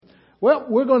Well,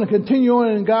 we're going to continue on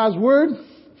in God's Word.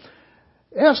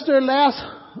 Esther last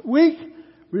week,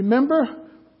 remember?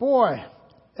 Boy,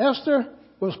 Esther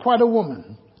was quite a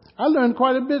woman. I learned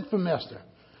quite a bit from Esther.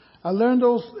 I learned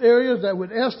those areas that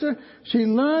with Esther, she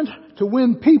learned to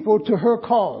win people to her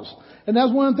cause. And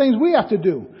that's one of the things we have to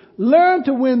do. Learn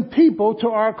to win people to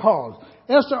our cause.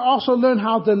 Esther also learned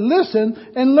how to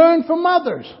listen and learn from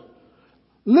others.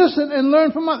 Listen and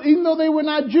learn from others. Even though they were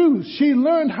not Jews, she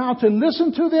learned how to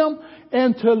listen to them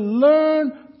and to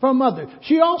learn from others.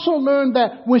 She also learned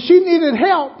that when she needed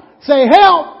help, say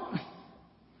help.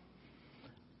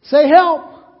 Say help.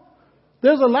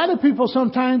 There's a lot of people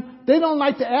sometimes, they don't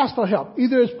like to ask for help.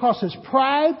 Either it's because it's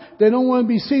pride, they don't want to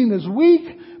be seen as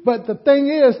weak, but the thing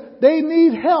is, they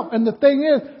need help. And the thing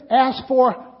is, ask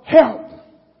for help.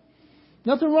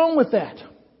 Nothing wrong with that.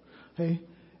 Okay?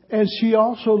 And she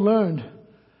also learned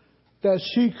that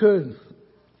she could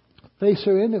face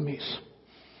her enemies.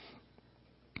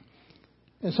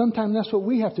 And sometimes that's what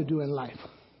we have to do in life.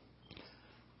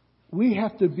 We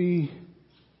have to be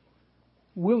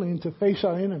willing to face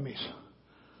our enemies.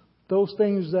 Those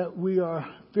things that we are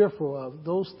fearful of,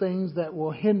 those things that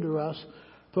will hinder us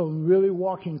from really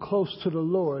walking close to the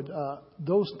Lord,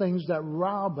 those things that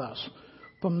rob us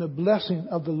from the blessing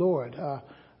of the Lord.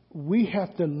 We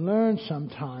have to learn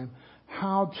sometime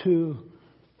how to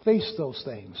face those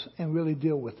things and really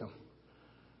deal with them.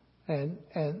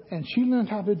 And she learned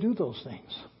how to do those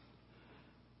things.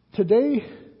 Today,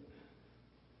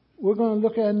 we're going to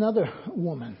look at another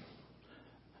woman.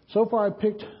 So far, I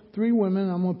picked 3 women.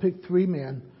 I'm going to pick 3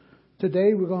 men.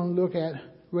 Today, we're going to look at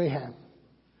Rahab.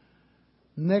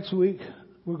 Next week,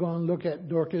 we're going to look at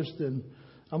Dorcas. And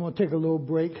I'm going to take a little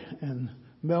break. And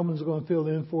Melvin's going to fill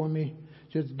in for me.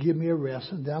 Just give me a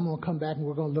rest. And then I'm going to come back and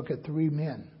we're going to look at 3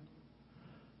 men.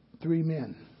 3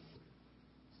 men.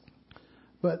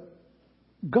 But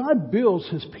God builds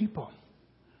His people.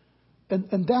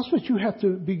 And that's what you have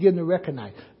to begin to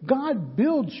recognize. God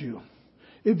builds you.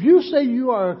 If you say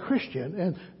you are a Christian,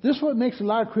 and this is what makes a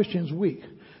lot of Christians weak.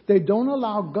 They don't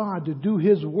allow God to do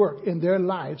His work in their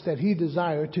lives that He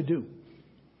desired to do.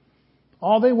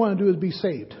 All they want to do is be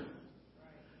saved.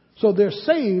 So they're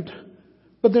saved,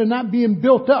 but they're not being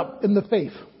built up in the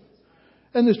faith.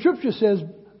 And the scripture says,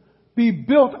 be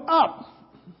built up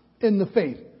in the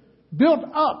faith. Built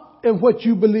up in what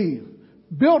you believe.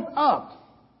 Built up.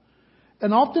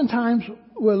 And oftentimes,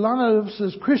 well, a lot of us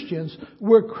as Christians,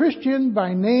 we're Christian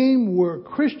by name, we're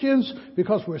Christians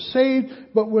because we're saved,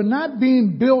 but we're not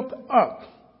being built up.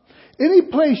 Any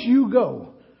place you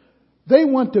go, they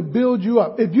want to build you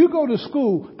up. If you go to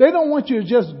school, they don't want you to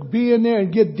just be in there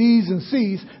and get D's and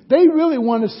C's. They really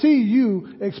want to see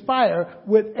you expire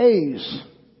with A's.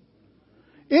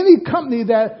 Any company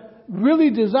that really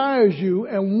desires you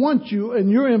and wants you and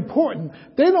you're important,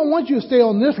 they don't want you to stay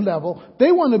on this level.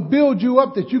 They want to build you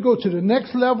up that you go to the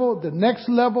next level, the next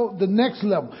level, the next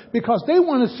level. Because they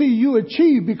want to see you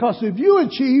achieve. Because if you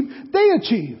achieve, they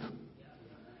achieve.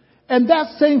 And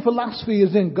that same philosophy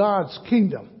is in God's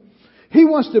kingdom. He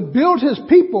wants to build His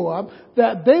people up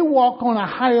that they walk on a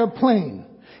higher plane.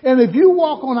 And if you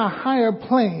walk on a higher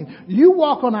plane, you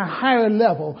walk on a higher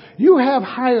level, you have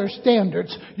higher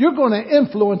standards, you're going to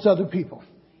influence other people.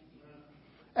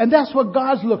 And that's what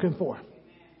God's looking for.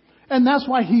 And that's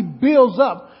why He builds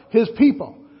up His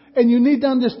people. And you need to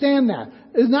understand that.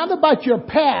 It's not about your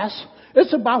past,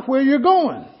 it's about where you're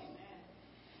going.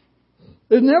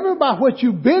 It's never about what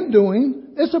you've been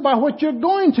doing, it's about what you're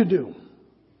going to do.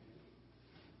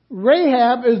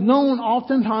 Rahab is known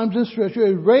oftentimes in Scripture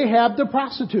as Rahab the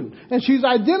prostitute. And she's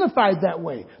identified that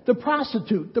way. The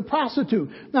prostitute, the prostitute.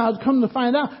 Now, it's come to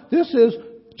find out, this is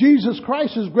Jesus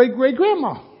Christ's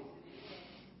great-great-grandma.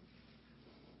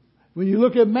 When you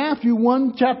look at Matthew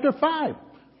 1, chapter 5,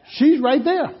 she's right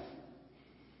there.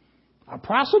 A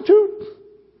prostitute?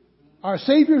 Our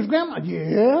Savior's grandma?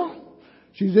 Yeah.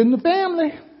 She's in the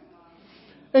family.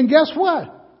 And guess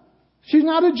what? She's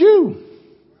not a Jew.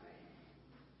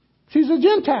 She's a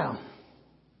Gentile.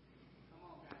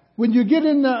 When you get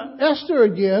into Esther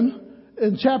again,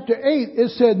 in chapter 8, it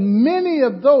said many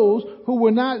of those who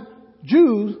were not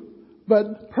Jews,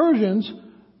 but Persians,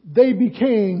 they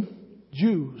became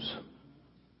Jews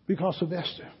because of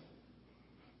Esther.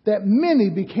 That many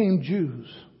became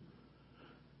Jews.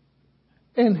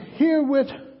 And here with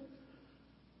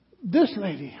this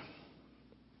lady,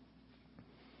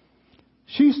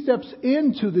 she steps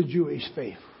into the Jewish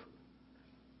faith.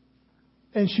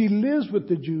 And she lives with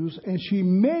the Jews and she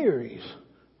marries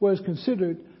what is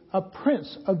considered a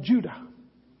prince of Judah.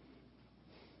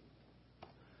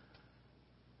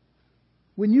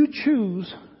 When you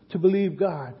choose to believe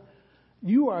God,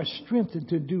 you are strengthened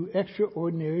to do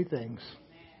extraordinary things.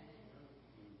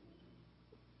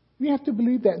 You have to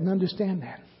believe that and understand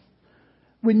that.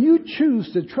 When you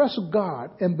choose to trust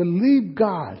God and believe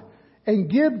God and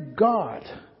give God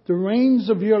the reins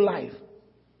of your life,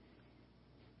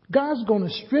 God's going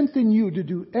to strengthen you to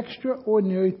do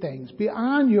extraordinary things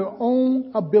beyond your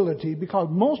own ability, because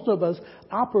most of us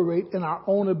operate in our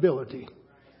own ability,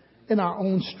 in our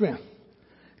own strength.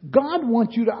 God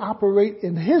wants you to operate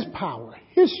in His power,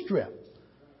 His strength.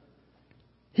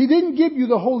 He didn't give you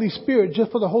the Holy Spirit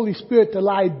just for the Holy Spirit to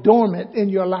lie dormant in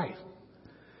your life.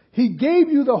 He gave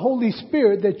you the Holy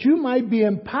Spirit that you might be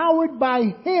empowered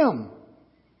by Him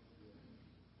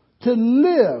to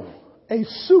live a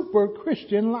super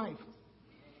Christian life.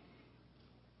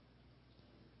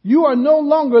 You are no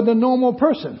longer the normal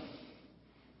person.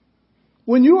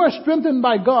 When you are strengthened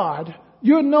by God,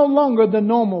 you're no longer the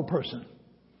normal person.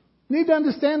 You need to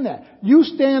understand that. You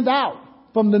stand out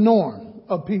from the norm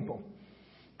of people.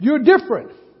 You're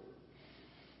different.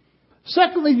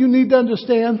 Secondly, you need to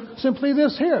understand simply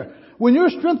this here. When you're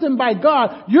strengthened by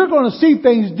God, you're going to see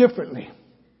things differently.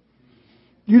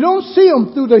 You don't see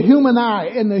them through the human eye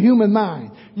and the human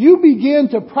mind. You begin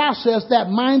to process that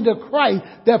mind of Christ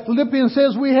that Philippians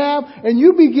says we have, and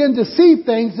you begin to see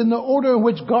things in the order in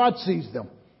which God sees them.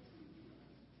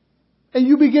 And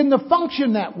you begin to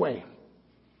function that way.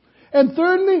 And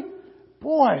thirdly,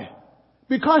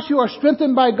 because you are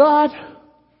strengthened by God,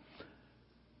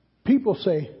 people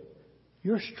say,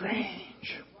 you're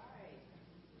strange.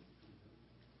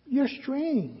 You're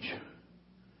strange.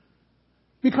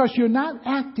 Because you're not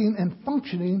acting and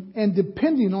functioning and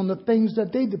depending on the things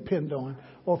that they depend on,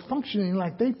 or functioning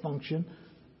like they function.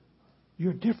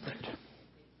 You're different.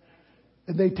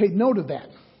 And they take note of that.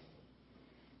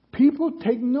 People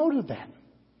take note of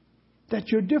that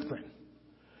you're different.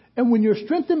 And when you're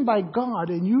strengthened by God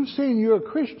and you saying you're a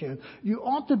Christian, you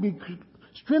ought to be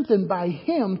strengthened by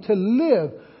Him to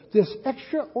live this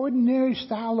extraordinary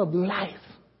style of life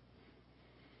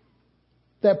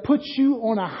that puts you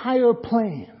on a higher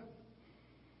plane.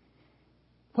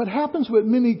 What happens with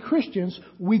many Christians,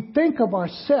 we think of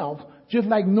ourselves just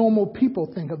like normal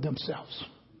people think of themselves.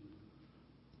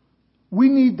 We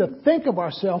need to think of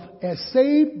ourselves as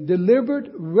saved, delivered,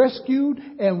 rescued,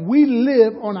 and we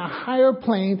live on a higher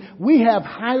plane. We have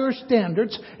higher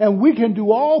standards, and we can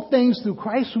do all things through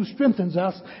Christ who strengthens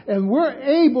us, and we're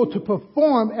able to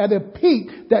perform at a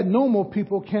peak that normal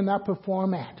people cannot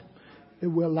perform at. It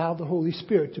will allow the Holy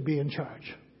Spirit to be in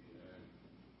charge.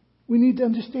 We need to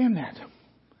understand that.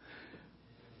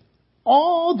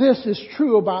 All this is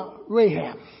true about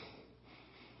Rahab.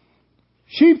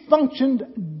 She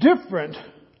functioned different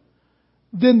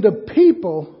than the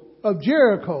people of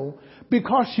Jericho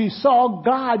because she saw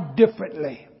God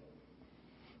differently.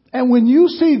 And when you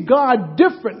see God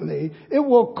differently, it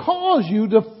will cause you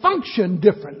to function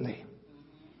differently.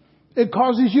 It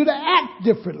causes you to act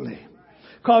differently.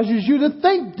 Causes you to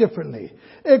think differently.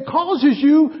 It causes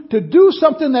you to do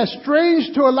something that's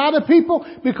strange to a lot of people,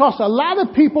 because a lot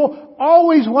of people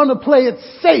always want to play it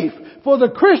safe. For the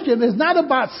Christian, it's not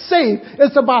about safe.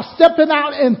 It's about stepping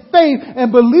out in faith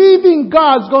and believing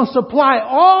God's going to supply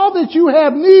all that you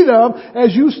have need of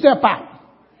as you step out.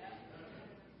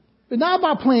 It's not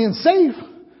about playing safe.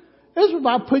 It's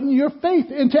about putting your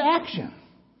faith into action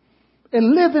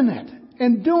and living it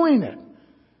and doing it.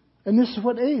 And this is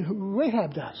what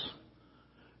Rahab does.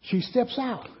 She steps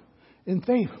out in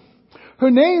faith.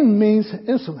 Her name means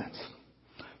insolence.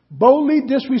 Boldly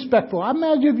disrespectful. I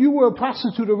imagine if you were a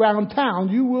prostitute around town,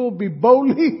 you will be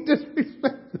boldly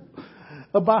disrespectful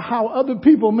about how other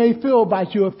people may feel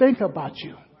about you or think about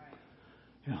you.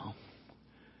 You know.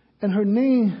 And her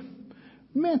name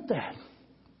meant that.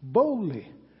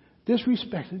 Boldly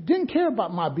disrespectful. Didn't care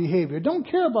about my behavior. Don't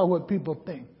care about what people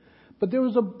think. But there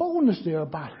was a boldness there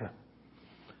about her.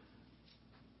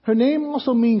 Her name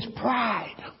also means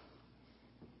pride.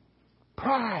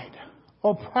 Pride,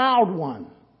 or proud one.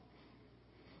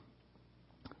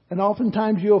 And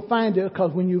oftentimes you'll find it,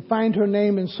 because when you find her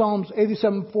name in Psalms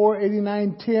 87:4,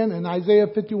 89:10, and Isaiah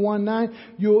 51:9,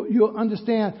 you'll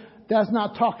understand that's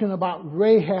not talking about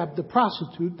Rahab the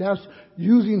prostitute. That's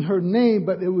using her name,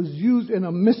 but it was used in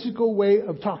a mystical way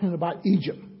of talking about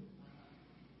Egypt.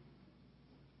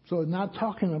 So it's not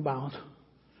talking about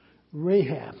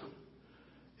Rahab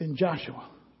and Joshua.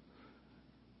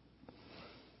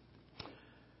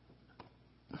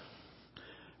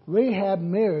 Rahab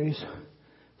marries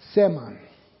Salmon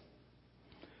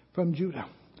from Judah.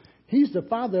 He's the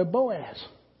father of Boaz.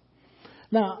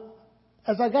 Now,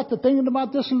 as I got to thinking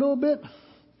about this a little bit,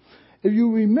 if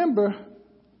you remember,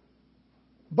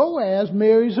 Boaz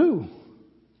marries who?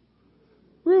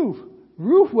 Ruth.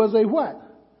 Ruth was a what?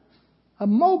 A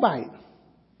Moabite.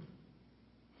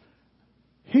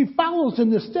 He follows in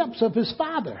the steps of his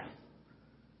father.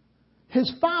 His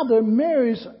father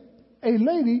marries a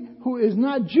lady who is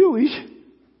not Jewish,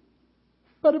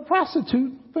 but a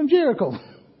prostitute from Jericho.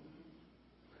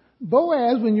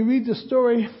 Boaz, when you read the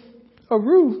story of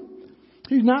Ruth,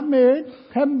 he's not married,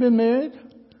 haven't been married.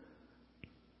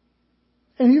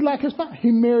 And he, like his father,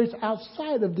 he marries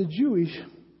outside of the Jewish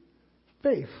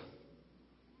faith.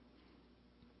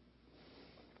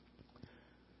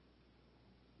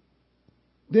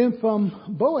 Then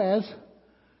from Boaz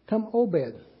come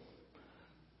Obed,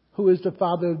 who is the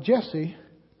father of Jesse,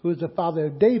 who is the father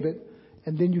of David,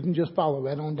 and then you can just follow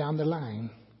right on down the line.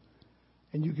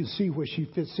 And you can see where she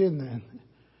fits in then,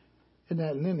 in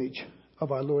that lineage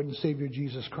of our Lord and Savior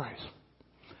Jesus Christ.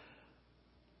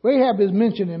 Rahab is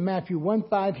mentioned in Matthew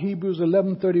 1:5, Hebrews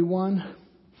 11:31,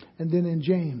 and then in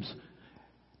James.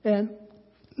 And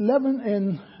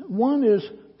 11:1 is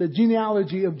the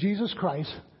genealogy of Jesus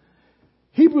Christ.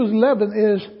 Hebrews 11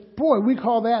 is, boy, we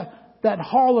call that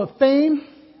hall of fame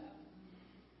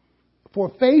for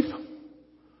faith.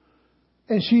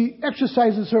 And she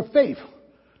exercises her faith.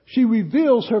 She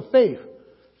reveals her faith.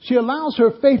 She allows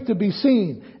her faith to be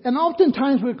seen. And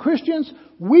oftentimes with Christians,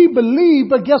 we believe,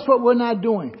 but guess what we're not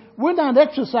doing? We're not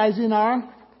exercising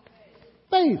our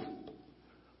faith.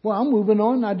 Well, I'm moving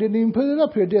on. I didn't even put it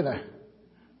up here, did I?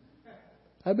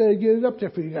 I better get it up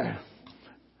there for you guys.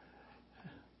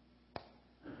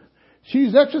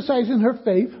 She's exercising her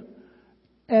faith.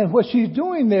 And what she's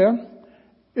doing there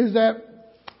is that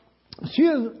she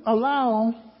is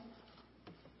allowing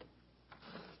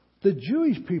the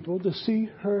Jewish people to see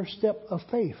her step of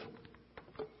faith.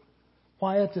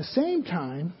 While at the same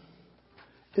time,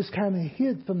 it's kind of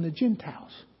hid from the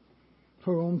Gentiles,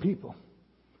 her own people.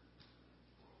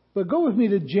 But go with me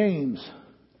to James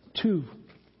 2.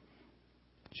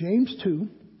 James 2.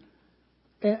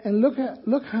 And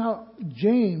look how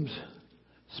James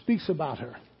speaks about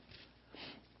her.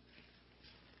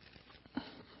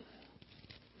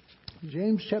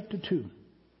 James chapter 2.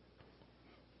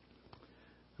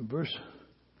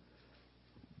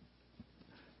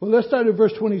 Let's start at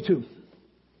verse 22.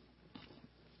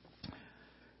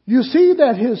 You see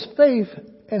that his faith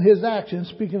and his actions,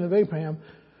 speaking of Abraham,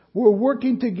 were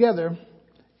working together,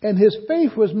 and his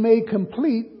faith was made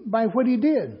complete by what he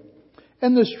did.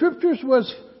 And the scriptures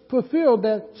was fulfilled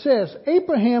that says,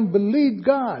 Abraham believed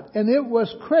God, and it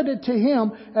was credited to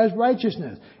him as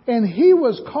righteousness. And he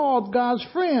was called God's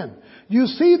friend. You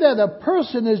see that a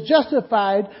person is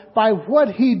justified by what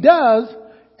he does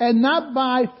and not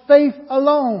by faith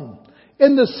alone.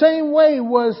 In the same way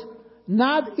was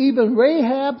not even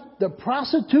Rahab the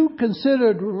prostitute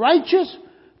considered righteous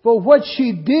for what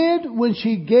she did when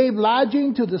she gave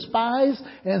lodging to the spies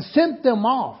and sent them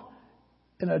off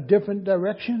in a different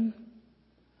direction?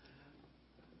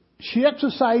 She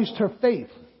exercised her faith.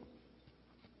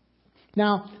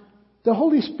 Now, the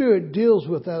Holy Spirit deals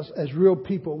with us as real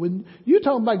people. When you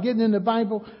talk about getting in the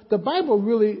Bible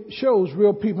really shows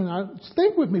real people. Now,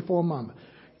 think with me for a moment.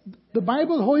 The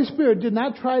Bible, the Holy Spirit did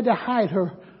not try to hide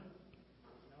her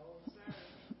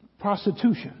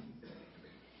prostitution,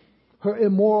 her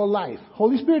immoral life.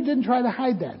 Holy Spirit didn't try to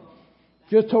hide that.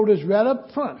 Just told us right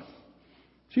up front,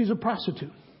 she's a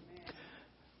prostitute.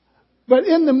 But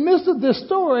in the midst of this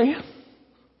story,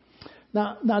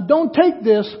 now don't take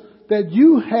this that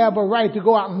you have a right to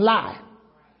go out and lie.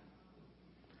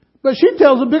 But she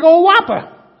tells a big old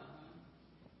whopper.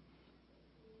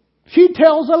 She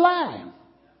tells a lie.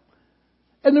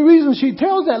 And the reason she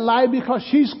tells that lie is because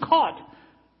she's caught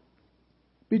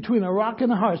between a rock and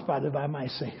a hard spot, if I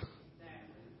might say.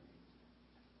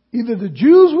 Either the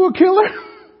Jews will kill her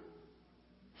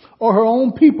or her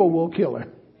own people will kill her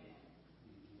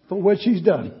for what she's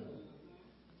done.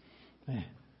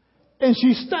 And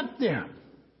she's stuck there.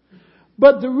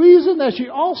 But the reason that she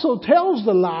also tells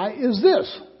the lie is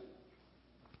this.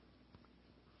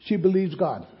 She believes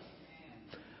God.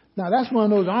 Now that's one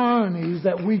of those ironies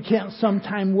that we can't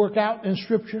sometimes work out in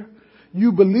Scripture.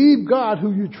 You believe God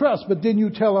who you trust, but then you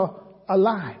tell a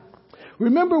lie.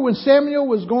 Remember when Samuel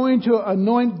was going to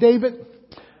anoint David?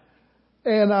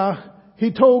 And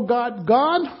he told God,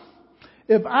 God,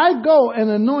 if I go and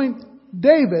anoint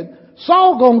David,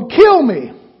 Saul gonna kill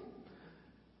me.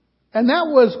 And that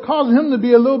was causing him to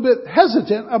be a little bit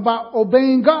hesitant about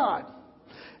obeying God.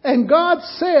 And God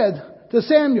said to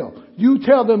Samuel, you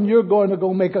tell them you're going to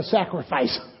go make a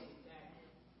sacrifice.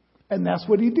 And that's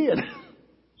what he did.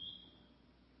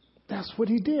 That's what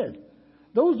he did.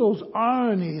 Those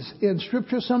ironies in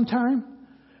Scripture sometimes.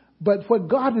 But what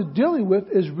God is dealing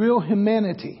with is real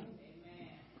humanity.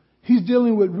 He's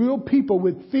dealing with real people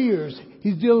with fears.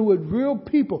 He's dealing with real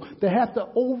people that have to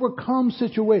overcome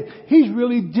situations. He's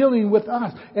really dealing with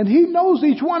us. And He knows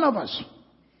each one of us.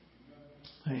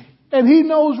 And He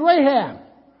knows Rahab.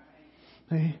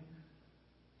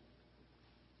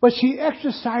 But she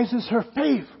exercises her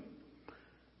faith.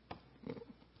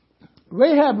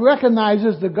 Rahab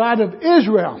recognizes the God of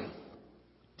Israel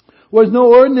was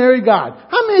no ordinary God.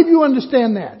 How many of you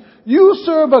understand that? You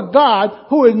serve a God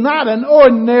who is not an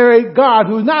ordinary God,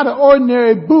 who's not an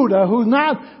ordinary Buddha, who's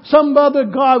not some other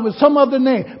God with some other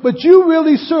name. But you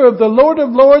really serve the Lord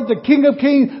of Lords, the King of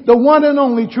Kings, the one and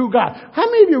only true God. How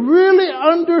many of you really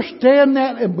understand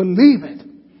that and believe it?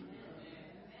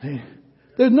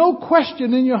 There's no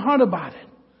question in your heart about it.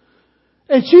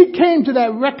 And she came to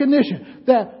that recognition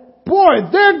that,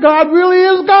 boy, their God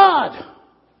really is God.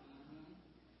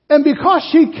 And because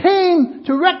she came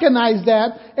to recognize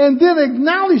that and then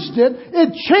acknowledged it,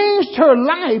 it changed her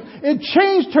life. It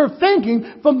changed her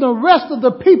thinking from the rest of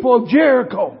the people of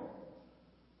Jericho.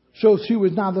 So she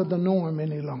was not of the norm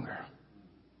any longer.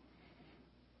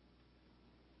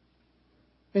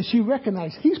 And she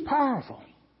recognized He's powerful.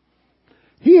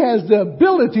 He has the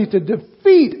ability to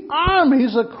defeat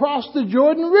armies across the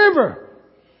Jordan River.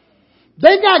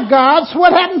 They got gods.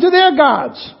 What happened to their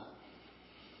gods?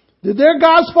 Did their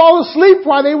gods fall asleep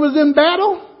while they was in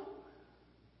battle?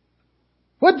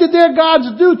 What did their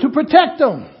gods do to protect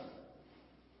them?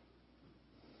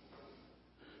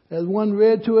 As one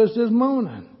read to us this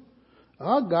morning,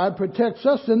 our God protects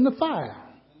us in the fire.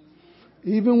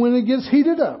 Even when it gets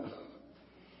heated up,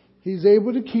 He's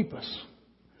able to keep us.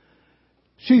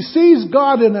 She sees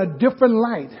God in a different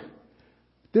light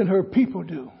than her people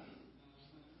do.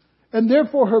 And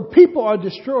therefore her people are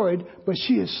destroyed, but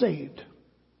she is saved.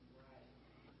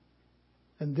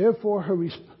 And therefore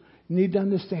you need to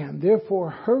understand, therefore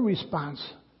her response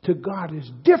to God is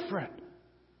different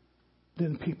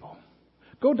than people.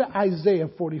 Go to Isaiah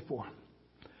 44.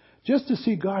 Just to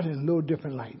see God in a little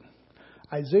different light.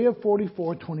 Isaiah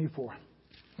 44:24.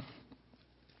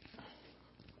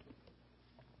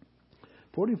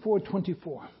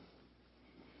 44:24.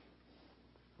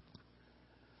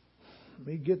 Let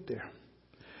me get there.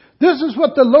 This is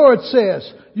what the Lord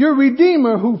says, your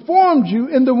Redeemer who formed you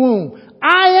in the womb.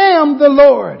 I am the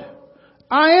Lord.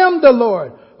 I am the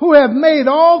Lord who have made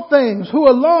all things, who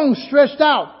alone stretched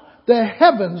out the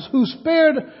heavens, who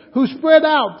spread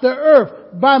out the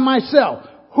earth by myself.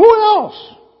 Who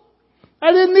else?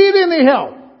 I didn't need any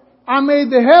help. I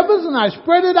made the heavens and I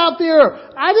spread it out the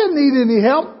earth. I didn't need any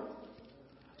help.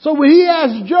 So when He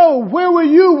asked Job, where were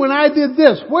you when I did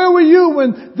this? Where were you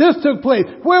when this took place?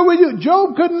 Where were you?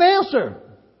 Job couldn't answer.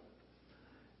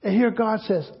 And here God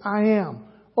says, I am.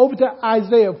 Over to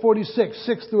Isaiah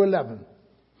 46:6-11.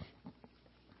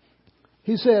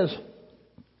 He says,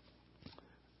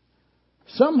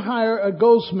 some hire a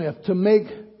goldsmith to make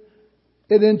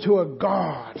it into a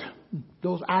god.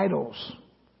 Those idols.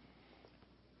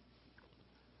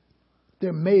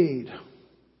 They're made.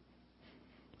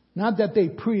 Not that they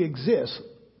pre-exist.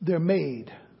 They're made.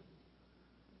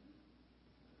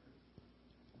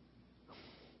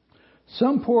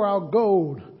 Some pour out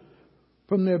gold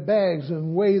from their bags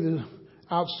and weigh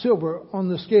out silver on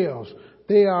the scales.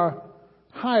 They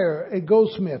hire a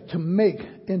goldsmith to make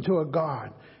into a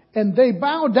god. And they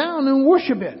bow down and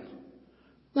worship it.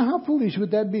 Now how foolish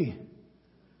would that be?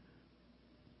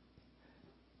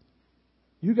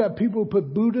 You got people who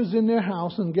put Buddhas in their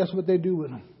house and guess what they do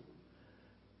with them?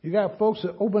 You got folks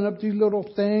that open up these little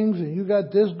things and you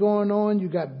got this going on. You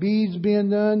got beads being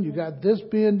done. You got this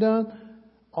being done.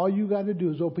 All you got to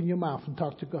do is open your mouth and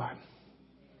talk to God.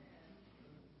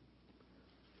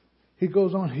 He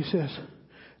goes on, he says,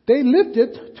 they lift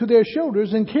it to their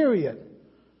shoulders and carry it.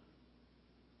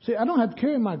 See, I don't have to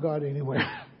carry my God anywhere.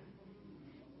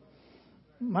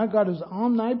 My God is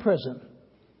omnipresent.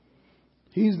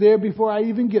 He's there before I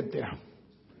even get there.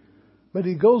 But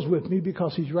He goes with me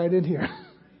because He's right in here.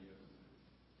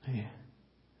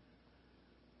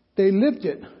 They lift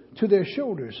it to their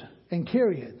shoulders and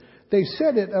carry it. They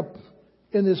set it up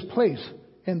in this place,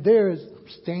 and there it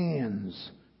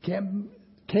stands.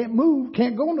 Can't move,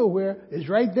 can't go nowhere. It's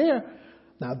right there.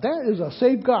 Now that is a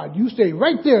safe God. You stay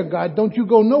right there, God. Don't you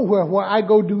go nowhere while I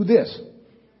go do this.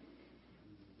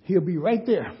 He'll be right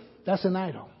there. That's an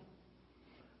idol.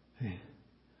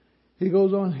 He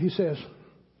goes on, he says,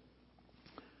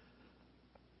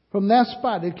 from that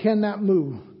spot it cannot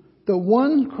move. The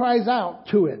one cries out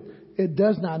to it. It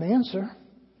does not answer.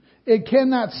 It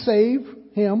cannot save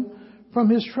him from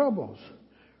his troubles.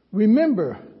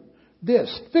 Remember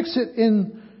this. Fix it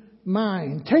in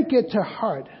mind. Take it to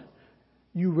heart,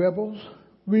 you rebels.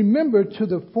 remember to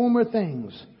the former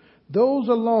things, those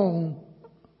alone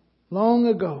long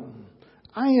ago.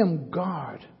 I am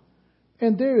God,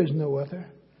 and there is no other.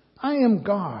 I am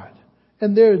God,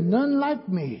 and there is none like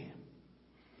me.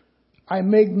 I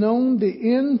make known the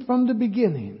end from the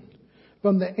beginning,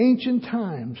 from the ancient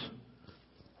times,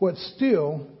 what's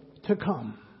still to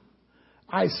come.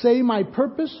 I say my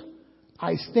purpose,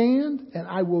 I stand, and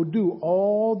I will do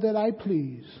all that I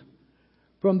please.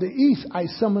 From the east I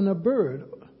summon a bird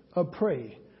of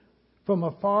prey, from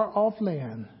a far off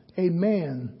land, a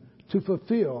man to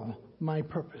fulfill my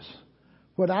purpose.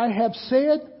 What I have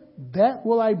said, that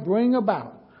will I bring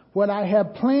about. What I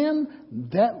have planned,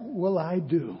 that will I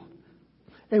do.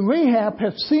 And Rahab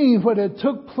had seen what had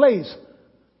took place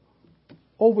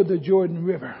over the Jordan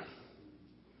River.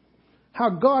 How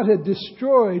God had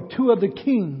destroyed 2 of the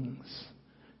kings.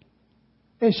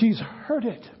 And she's heard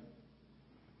it.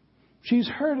 She's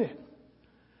heard it.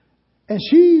 And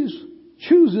she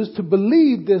chooses to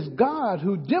believe this God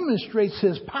who demonstrates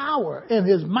His power and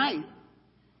His might.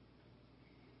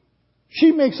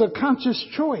 She makes a conscious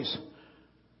choice.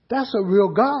 That's a real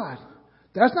God.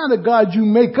 That's not a God you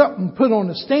make up and put on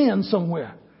a stand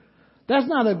somewhere. That's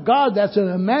not a God that's an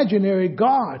imaginary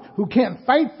God who can't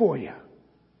fight for you.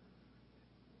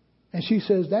 And she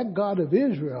says that God of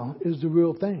Israel is the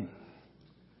real thing.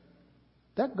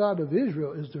 That God of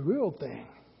Israel is the real thing.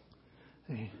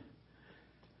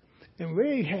 And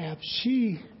Rahab,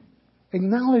 she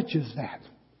acknowledges that.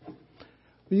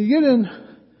 When you get in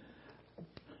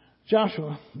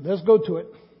Joshua, let's go to it.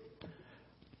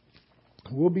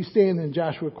 We'll be staying in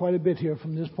Joshua quite a bit here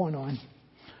from this point on.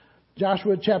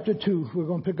 Joshua chapter 2, we're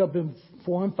going to pick up in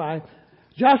 4 and 5.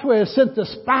 Joshua has sent the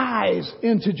spies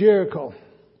into Jericho.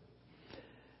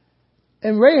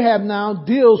 And Rahab now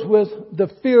deals with the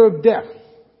fear of death.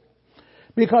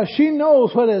 Because she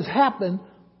knows what has happened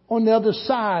on the other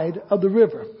side of the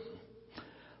river.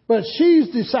 But she's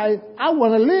decided, I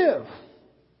want to live.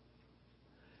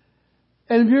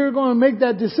 And if you're going to make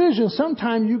that decision,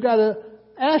 sometime you got to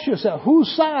ask yourself,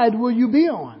 whose side will you be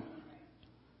on?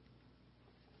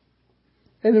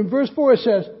 And in verse 4 it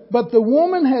says, but the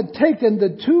woman had taken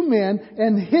the 2 men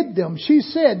and hid them. She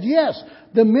said, yes,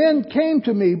 the men came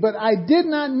to me, but I did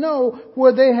not know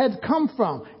where they had come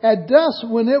from. At dusk,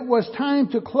 when it was time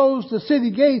to close the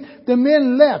city gate, the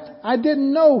men left. I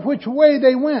didn't know which way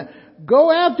they went.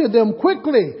 Go after them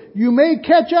quickly. You may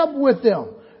catch up with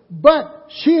them. But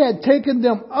she had taken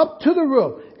them up to the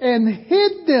roof and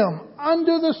hid them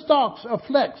under the stalks of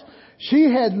flax she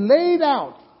had laid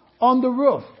out on the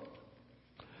roof.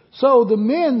 So the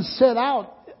men set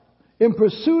out in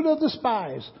pursuit of the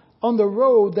spies on the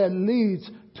road that leads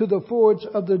to the fords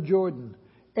of the Jordan.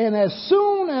 And as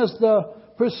soon as the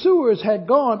pursuers had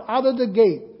gone out of the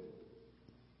gate,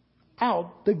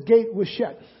 the gate was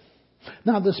shut.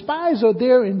 Now the spies are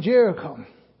there in Jericho.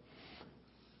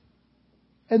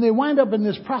 And they wind up in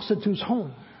this prostitute's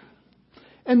home.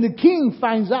 And the king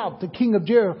finds out, the king of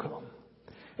Jericho.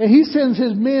 And he sends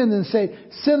his men and say,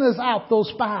 send us out those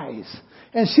spies.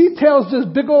 And she tells this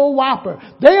big old whopper,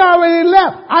 they already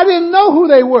left. I didn't know who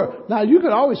they were. Now you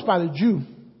could always spot a Jew.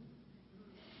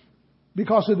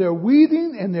 Because of their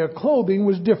weaving and their clothing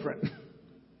was different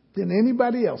than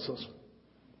anybody else's.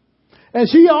 And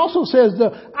she also says,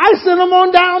 I sent them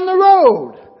on down the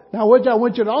road. Now what I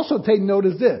want you to also take note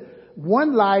is this.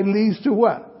 One lie leads to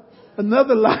what?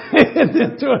 Another lie and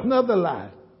then to another lie.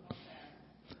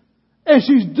 And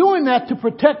she's doing that to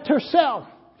protect herself.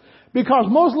 Because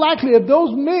most likely if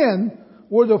those men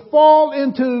were to fall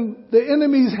into the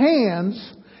enemy's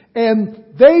hands and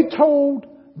they told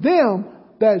them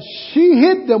that she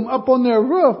hid them up on their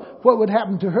roof, what would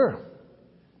happen to her?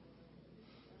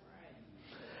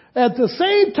 At the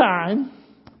same time,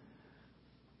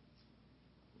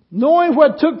 knowing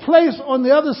what took place on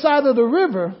the other side of the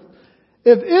river,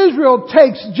 if Israel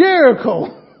takes Jericho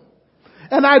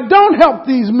and I don't help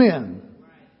these men,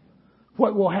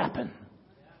 what will happen?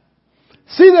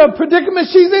 See the predicament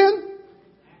she's in?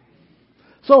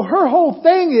 So her whole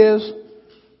thing is,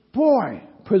 boy,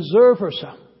 preserve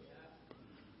herself.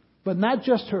 But not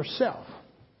just herself.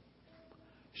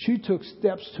 She took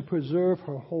steps to preserve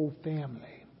her whole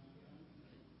family.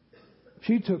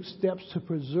 She took steps to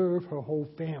preserve her whole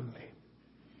family.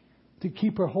 To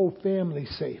keep her whole family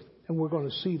safe. And we're going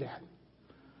to see that.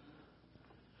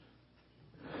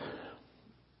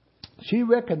 She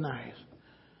recognized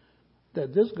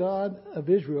that this God of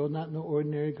Israel is not no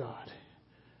ordinary God.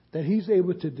 That He's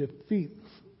able to defeat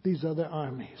these other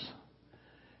armies.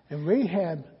 And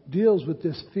Rahab deals with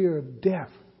this fear of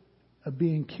death, of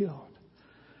being killed.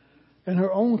 And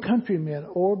her own countrymen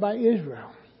or by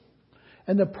Israel.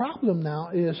 And the problem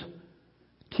now is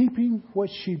keeping what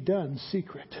she done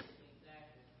secret.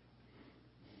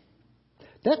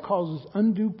 That causes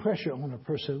undue pressure on a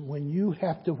person when you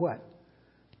have to what?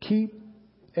 Keep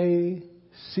a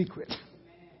secret.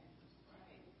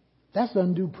 That's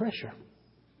undue pressure.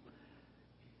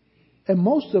 And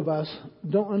most of us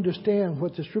don't understand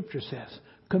what the scripture says.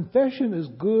 Confession is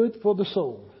good for the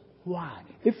soul. Why?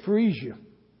 It frees you.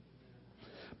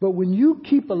 But when you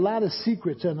keep a lot of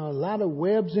secrets and a lot of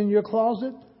webs in your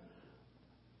closet,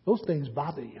 those things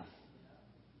bother you.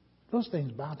 Those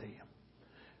things bother you.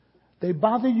 They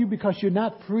bother you because you're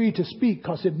not free to speak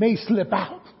because it may slip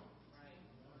out.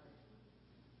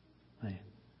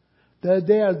 The other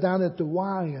day I was down at the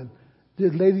Y and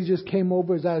this lady just came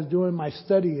over as I was doing my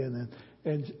study and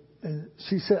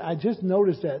she said, I just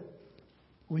noticed that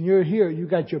when you're here, you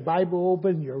got your Bible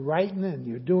open, you're writing and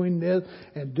you're doing this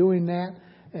and doing that.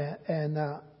 And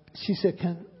she said,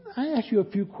 can I ask you a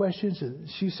few questions? And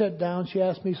she sat down, she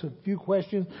asked me some few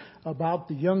questions about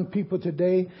the young people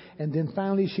today. And then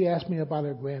finally she asked me about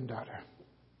her granddaughter.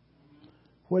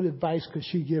 What advice could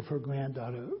she give her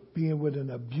granddaughter being with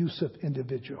an abusive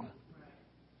individual?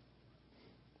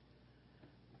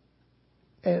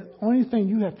 And the only thing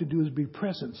you have to do is be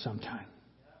present sometime.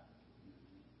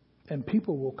 And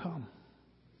people will come.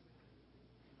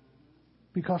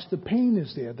 Because the pain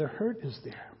is there. The hurt is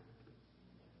there.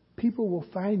 People will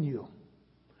find you.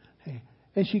 Hey,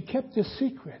 and she kept this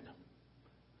secret.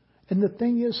 And the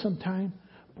thing is sometimes,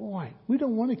 boy, we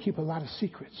don't want to keep a lot of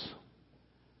secrets.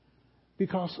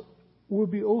 Because we'll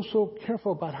be oh so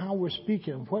careful about how we're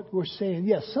speaking, what we're saying.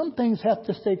 Yes, some things have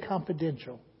to stay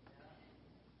confidential.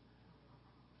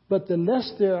 But the less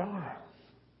there are,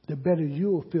 the better you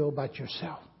will feel about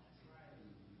yourself.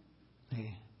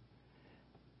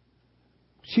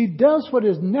 She does what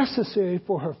is necessary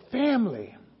for her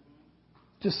family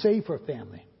to save her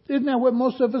family. Isn't that what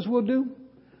most of us will do?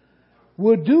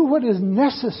 We'll do what is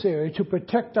necessary to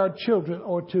protect our children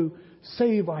or to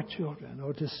save our children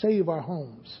or to save our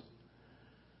homes.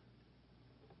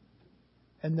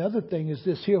 And the other thing is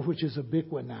this here, which is a big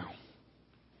one now.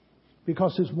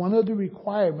 Because it's one of the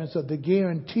requirements of the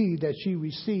guarantee that she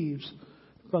receives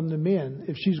from the men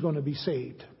if she's going to be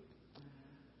saved.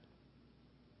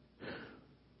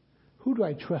 Who do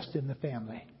I trust in the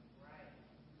family?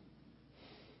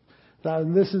 So I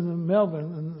listened to Melvin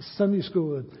in Sunday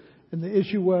school, and the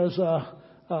issue was,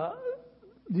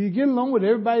 do you get along with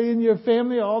everybody in your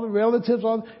family, all the relatives?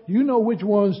 You know which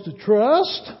ones to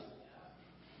trust.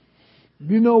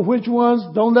 You know which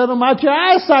ones, don't let them out your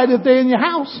eyesight if they're in your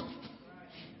house.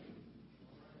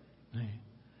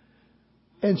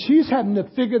 And she's having to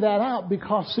figure that out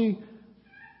because, see,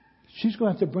 she's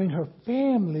going to have to bring her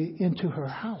family into her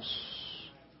house.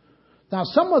 Now,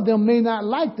 some of them may not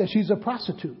like that she's a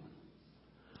prostitute.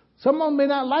 Some of them may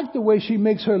not like the way she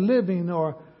makes her living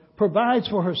or provides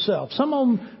for herself. Some of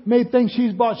them may think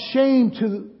she's brought shame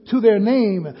to their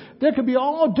name. There could be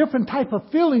all different type of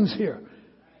feelings here.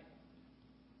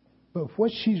 But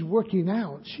what she's working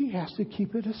out, she has to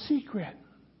keep it a secret.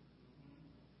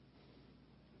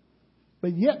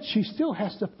 But yet she still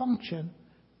has to function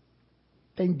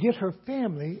and get her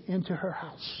family into her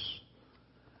house.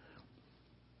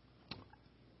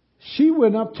 She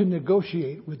went up to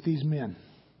negotiate with these men.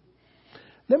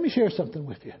 Let me share something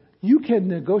with you. You can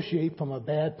negotiate from a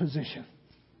bad position.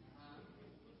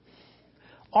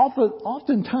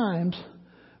 Oftentimes,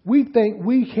 we think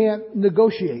we can't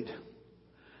negotiate.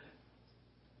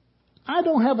 I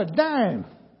don't have a dime.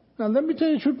 Now, let me tell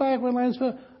you the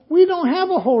truth, we don't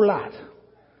have a whole lot.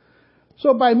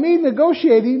 So by me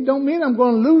negotiating, don't mean I'm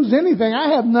going to lose anything.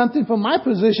 I have nothing from my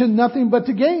position, nothing but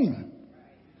to gain.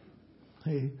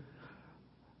 Hey.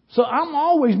 So I'm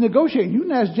always negotiating. You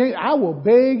can ask Jay, I will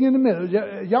beg in the middle.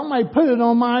 Y'all might put it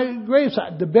on my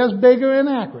gravesite. The best beggar in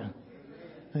Akron.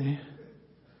 Hey.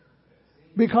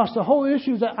 Because the whole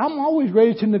issue is that I'm always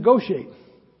ready to negotiate.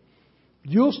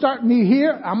 You'll start me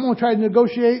here. I'm going to try to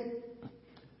negotiate.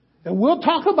 And we'll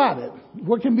talk about it.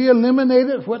 What can be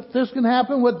eliminated, what this can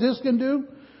happen, what this can do.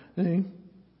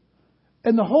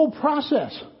 And the whole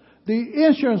process. The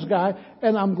insurance guy,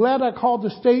 and I'm glad I called the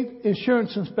state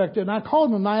insurance inspector, and I called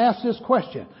him and I asked this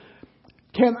question.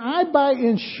 Can I buy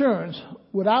insurance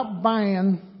without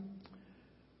buying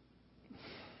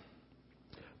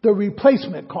the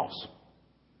replacement cost?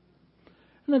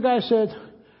 And the guy said,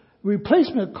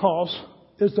 replacement cost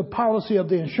is the policy of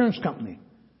the insurance company.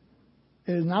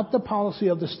 It is not the policy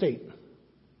of the state.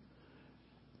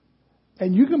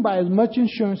 And you can buy as much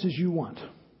insurance as you want,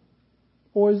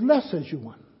 or as less as you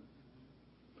want.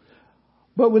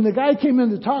 But when the guy came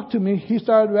in to talk to me, he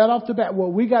started right off the bat, well,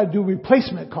 we got to do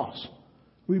replacement costs.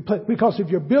 Because if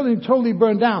your building totally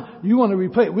burned down, you want to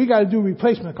replace it. We got to do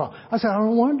replacement costs. I said, I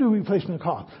don't want to do replacement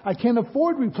costs. I can't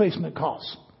afford replacement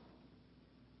costs.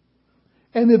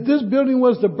 And if this building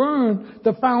was to burn,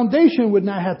 the foundation would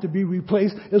not have to be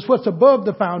replaced. It's what's above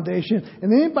the foundation.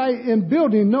 And anybody in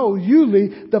building knows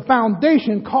usually the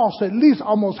foundation costs at least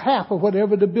almost half of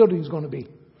whatever the building is going to be.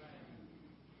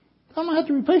 I don't have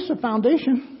to replace the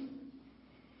foundation.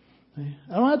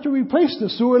 I don't have to replace the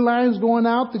sewer lines going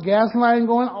out, the gas line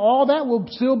going out. All that will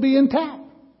still be intact.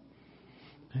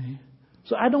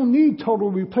 So I don't need total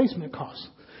replacement costs.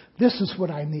 This is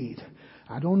what I need.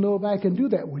 I don't know if I can do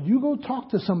that. Well, you go talk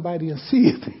to somebody and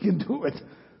see if they can do it.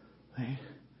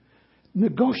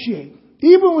 Negotiate.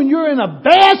 Even when you're in a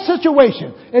bad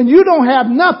situation and you don't have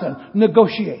nothing,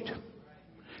 negotiate.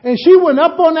 And she went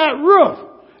up on that roof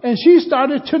and she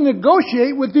started to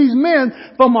negotiate with these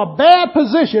men from a bad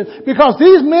position, because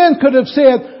these men could have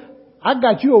said, I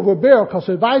got you over a barrel, because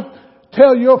if I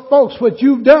tell your folks what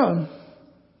you've done.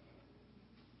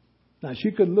 Now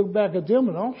she could look back at them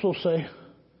and also say,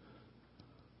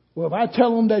 well, if I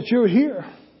tell them that you're here.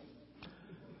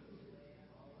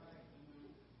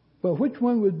 But which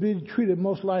one would be treated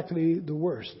most likely the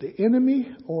worst? The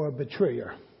enemy or a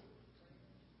betrayer?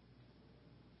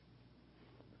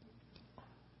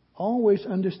 Always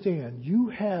understand, you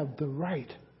have the right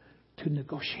to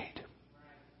negotiate.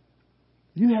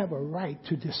 You have a right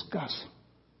to discuss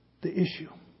the issue.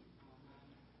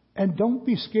 And don't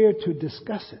be scared to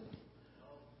discuss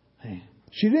it.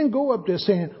 She didn't go up there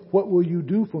saying, what will you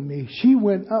do for me? She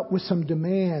went up with some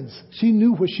demands. She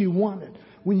knew what she wanted.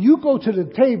 When you go to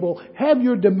the table, have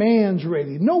your demands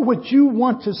ready. Know what you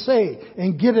want to say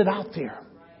and get it out there.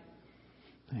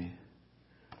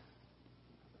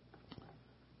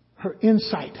 Her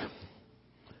insight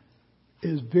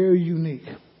is very unique.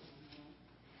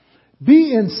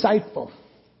 Be insightful.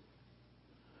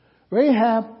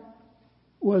 Rahab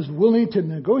was willing to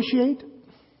negotiate,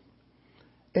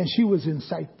 and she was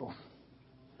insightful.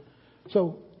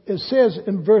 So it says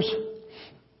in verse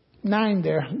 9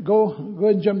 there, go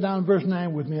ahead and jump down to verse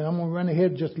 9 with me. And I'm going to run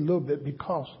ahead just a little bit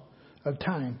because of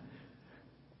time.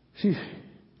 He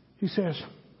says,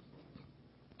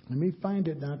 let me find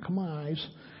it now. Come on, eyes.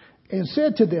 And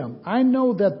said to them, I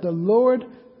know that the Lord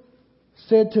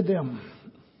said to them,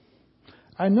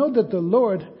 I know that the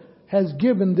Lord has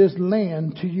given this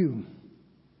land to you.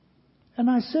 And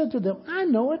I said to them, I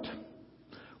know it.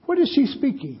 What is she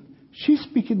speaking? She's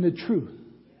speaking the truth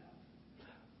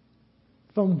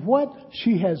from what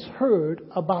she has heard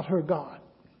about her God.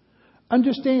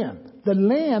 Understand, the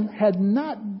land had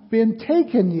not been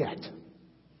taken yet.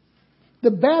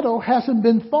 The battle hasn't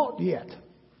been fought yet.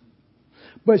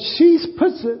 But she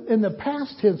puts it in the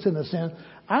past tense in a sense.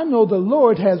 I know the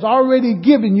Lord has already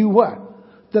given you what?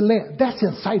 The land. That's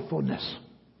insightfulness.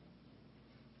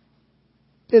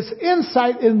 It's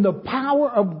insight in the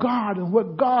power of God and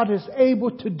what God is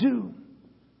able to do.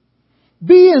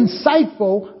 Be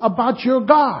insightful about your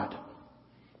God.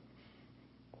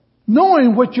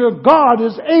 Knowing what your God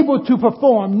is able to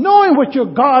perform. Knowing what your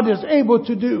God is able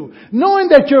to do. Knowing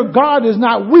that your God is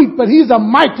not weak, but He's a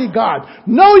mighty God.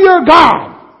 Know your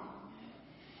God.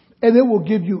 And it will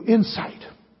give you insight.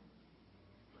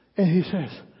 And he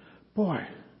says, boy.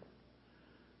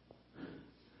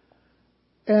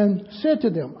 And said to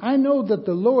them, I know that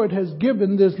the Lord has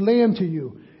given this land to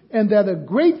you, and that a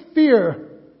great fear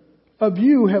of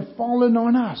you have fallen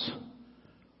on us,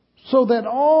 so that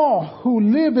all who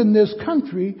live in this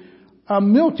country are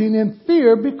melting in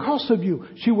fear because of you.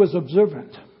 She was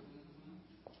observant.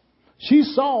 She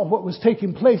saw what was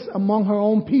taking place among her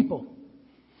own people.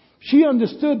 She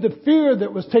understood the fear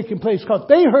that was taking place because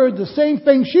they heard the same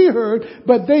thing she heard,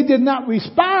 but they did not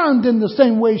respond in the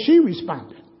same way she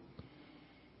responded.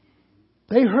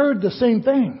 They heard the same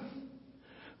thing.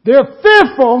 They're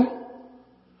fearful,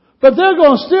 but they're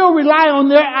going to still rely on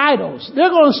their idols. They're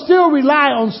going to still rely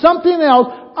on something else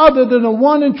other than the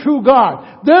one and true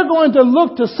God. They're going to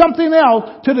look to something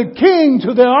else, to the king,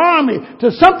 to their army, to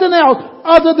something else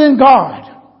other than God.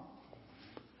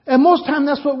 And most time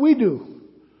that's what we do.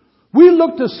 We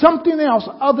look to something else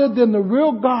other than the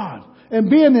real God, and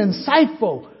being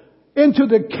insightful into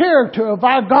the character of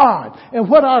our God and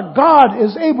what our God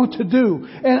is able to do,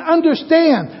 and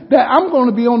understand that I'm going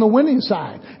to be on the winning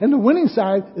side, and the winning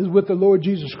side is with the Lord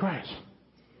Jesus Christ.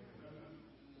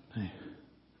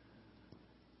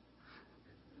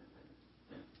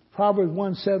 Proverbs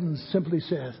 1:7 simply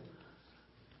says,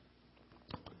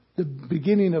 the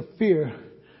beginning of fear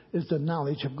is the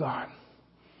knowledge of God.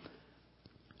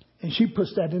 And she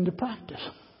puts that into practice.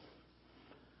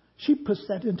 She puts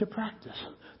that into practice.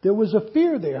 There was a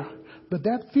fear there, But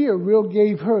that fear really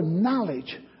gave her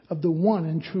knowledge of the one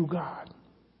and true God.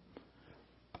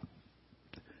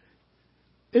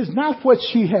 It's not what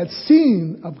she had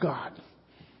seen of God.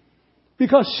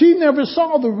 Because she never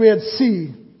saw the Red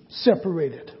Sea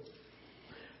separated.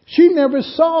 She never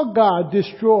saw God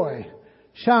destroy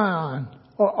Sihon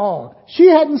or Og. She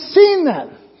hadn't seen that.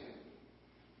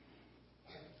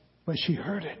 But she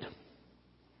heard it.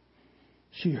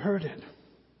 She heard it.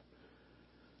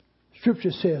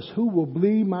 Scripture says, who will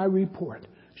believe my report?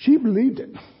 She believed it.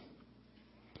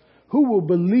 Who will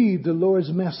believe the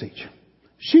Lord's message?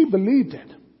 She believed it.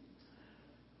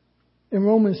 In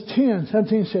Romans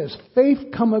 10:17 says, faith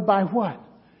cometh by what?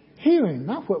 Hearing.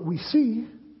 Not what we see,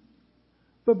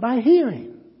 but by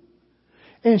hearing.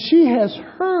 And she has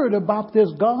heard about this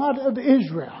God of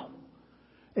Israel.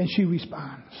 And she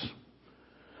responds.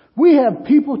 We have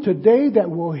people today that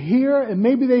will hear, and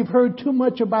maybe they've heard too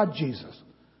much about Jesus.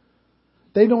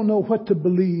 They don't know what to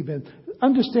believe. And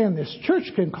understand this,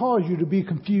 church can cause you to be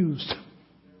confused.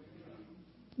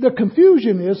 The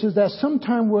confusion is that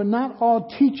sometimes we're not all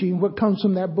teaching what comes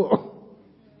from that book.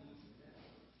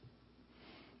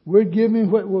 We're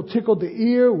giving what will tickle the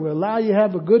ear, will allow you to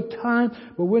have a good time,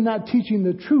 but we're not teaching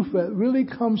the truth that really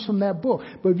comes from that book.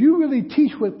 But if you really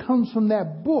teach what comes from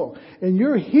that book and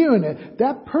you're hearing it,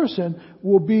 that person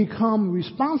will become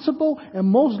responsible and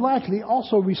most likely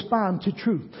also respond to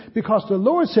truth. Because the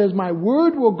Lord says, my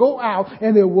word will go out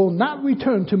and it will not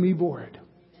return to me void.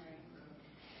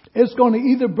 It's going to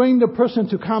either bring the person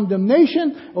to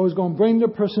condemnation or it's going to bring the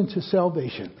person to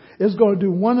salvation. It's going to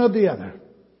do one or the other.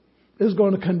 It's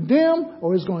going to condemn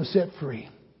or it's going to set free.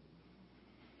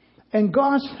 And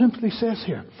God simply says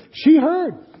here, she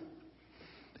heard.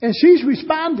 And she's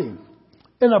responding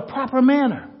in a proper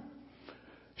manner.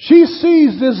 She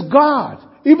sees this God,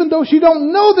 even though she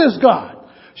don't know this God.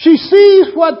 She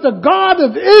sees what the God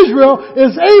of Israel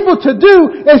is able to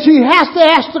do, and she has to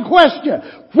ask the question,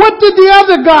 what did the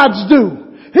other gods do?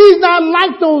 He's not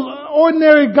like those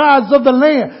ordinary gods of the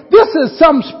land. This is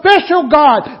some special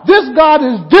God. This God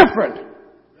is different.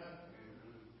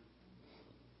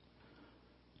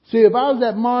 See, if I was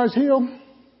at Mars Hill,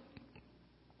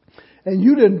 and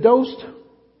you done dosed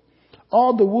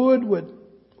all the wood with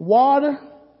water,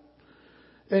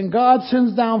 and God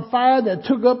sends down fire that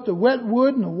took up the wet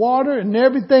wood and the water and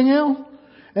everything else.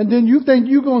 And then you think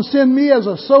you're going to send me as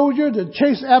a soldier to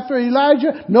chase after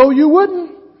Elijah? No, you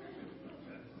wouldn't.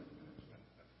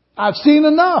 I've seen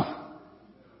enough.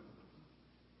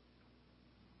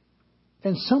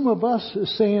 And some of us are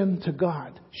saying to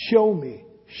God, show me,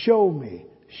 show me,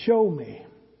 show me.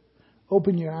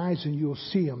 Open your eyes and you'll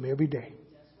see Him every day.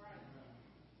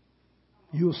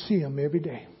 You'll see Him every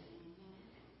day.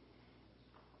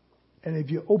 And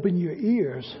if you open your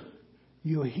ears,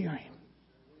 you'll hear Him.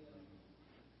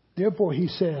 Therefore, He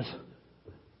says,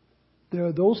 there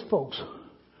are those folks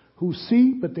who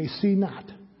see, but they see not.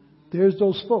 There's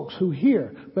those folks who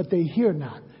hear, but they hear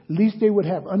not. At least they would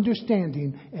have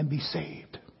understanding and be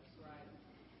saved.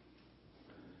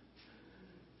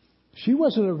 She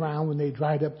wasn't around when they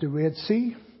dried up the Red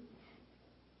Sea.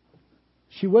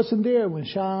 She wasn't there when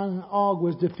Sihon and Og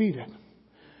was defeated.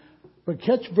 But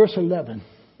catch verse 11.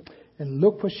 And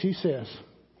look what she says.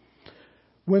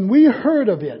 When we heard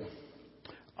of it,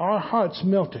 our hearts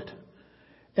melted,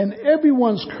 and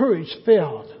everyone's courage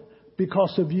failed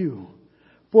because of you.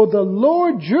 For the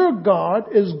Lord your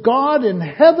God is God in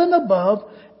heaven above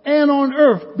and on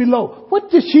earth below.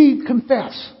 What did she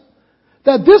confess?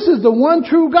 That this is the one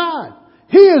true God.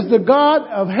 He is the God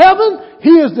of heaven.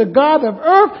 He is the God of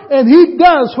earth. And He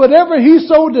does whatever He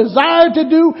so desired to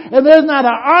do. And there's not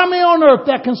an army on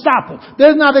earth that can stop Him.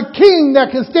 There's not a king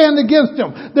that can stand against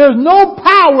Him. There's no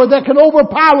power that can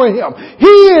overpower Him.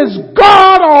 He is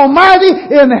God Almighty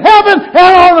in heaven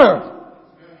and on earth.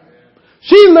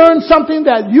 She learned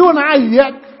something that you and I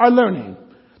yet are learning.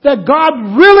 That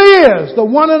God really is the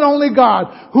one and only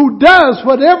God who does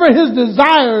whatever His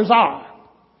desires are.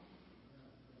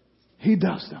 He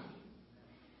does them.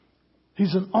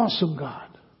 He's an awesome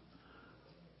God.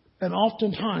 And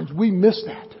oftentimes we miss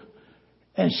that.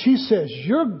 And she says,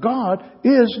 your God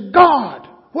is God.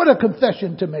 What a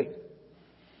confession to make.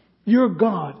 Your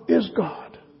God is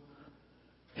God.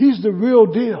 He's the real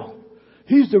deal.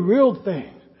 He's the real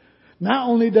thing. Not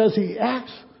only does He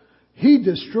act, He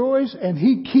destroys and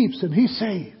He keeps and He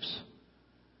saves.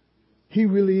 He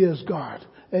really is God.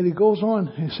 And He goes on,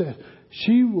 He says,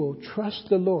 she will trust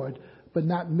the Lord, but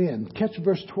not men. Catch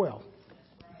verse 12.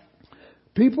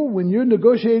 People, when you're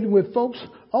negotiating with folks,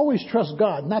 always trust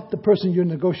God, not the person you're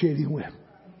negotiating with.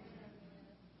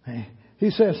 He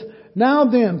says, now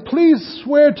then, please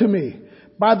swear to me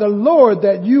by the Lord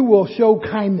that you will show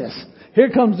kindness. Here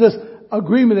comes this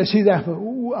agreement that she's after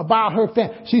about her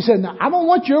family. She said, now, I don't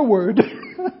want your word.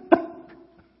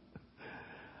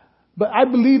 But I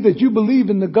believe that you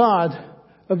believe in the God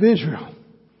of Israel.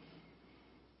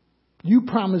 You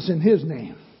promise in His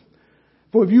name.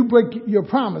 For if you break your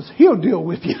promise, He'll deal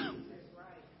with you.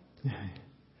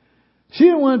 She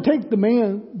didn't want to take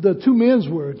the two men's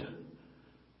word.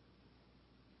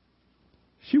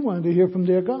 She wanted to hear from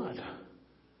their God.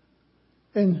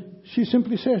 And she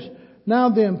simply says, now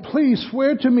then, please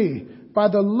swear to me by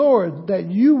the Lord that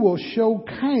you will show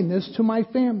kindness to my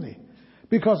family,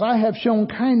 because I have shown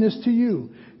kindness to you.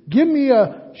 Give me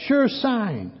a sure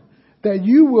sign that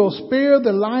you will spare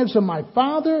the lives of my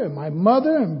father and my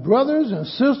mother and brothers and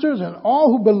sisters and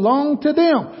all who belong to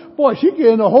them. Boy, she's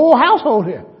getting the whole household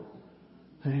here.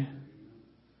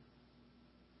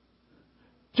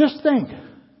 Just think.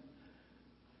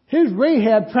 Here's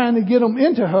Rahab trying to get them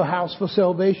into her house for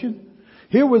salvation.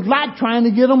 Here was Lot trying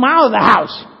to get them out of the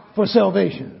house for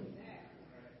salvation.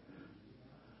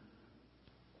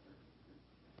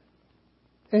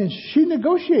 And she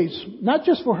negotiates, not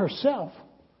just for herself,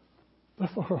 but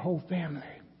for her whole family.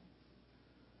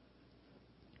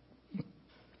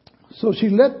 So she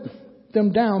let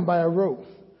them down by a rope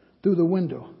through the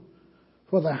window,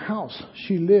 for the house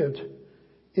she lived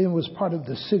in was part of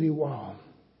the city wall.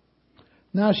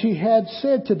 Now she had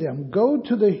said to them, go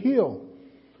to the hill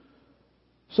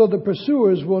so the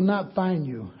pursuers will not find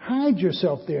you. Hide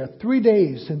yourself there 3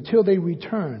 days until they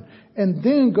return, and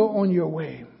then go on your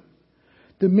way.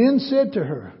 The men said to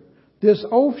her, this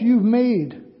oath you've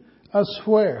made us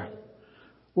swear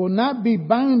will not be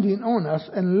binding on us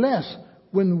unless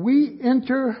when we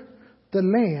enter the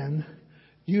land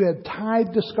you have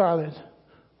tied the scarlet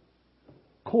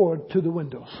cord to the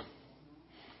windows.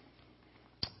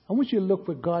 I want you to look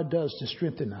what God does to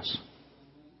strengthen us.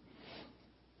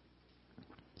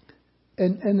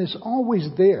 And it's always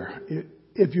there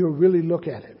if you really look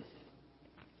at it.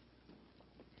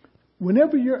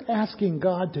 Whenever you're asking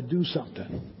God to do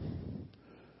something,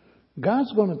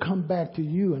 God's going to come back to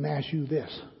you and ask you this.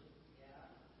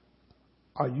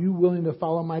 Are you willing to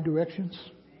follow my directions?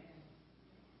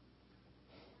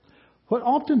 What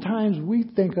oftentimes we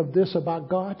think of this about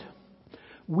God,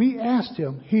 we asked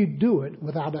Him, He'd do it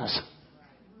without us.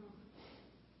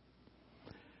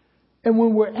 And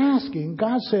when we're asking,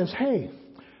 God says, hey,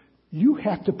 you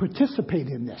have to participate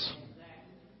in this.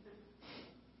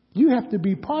 You have to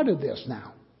be part of this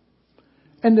now.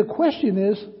 And the question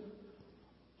is,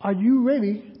 are you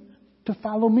ready to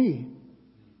follow me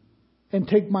and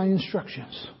take my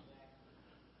instructions?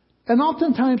 And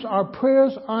oftentimes our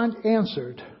prayers aren't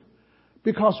answered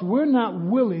because we're not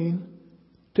willing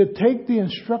to take the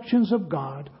instructions of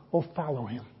God or follow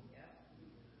Him.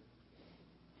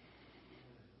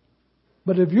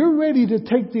 But if you're ready to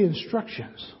take the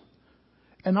instructions,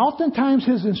 and oftentimes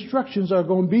His instructions are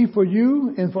going to be for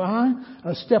you and for I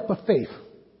a step of faith,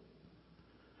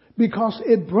 because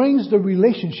it brings the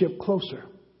relationship closer.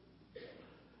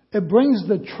 It brings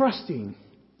the trusting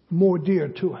more dear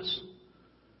to us.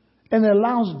 And it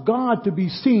allows God to be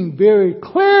seen very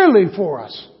clearly for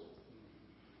us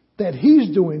that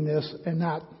He's doing this and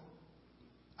not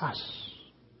us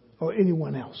or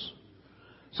anyone else.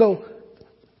 So,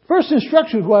 first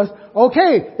instruction was,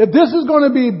 okay, if this is going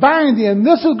to be binding and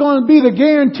this is going to be the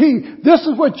guarantee, this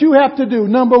is what you have to do.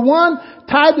 Number one,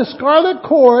 tie the scarlet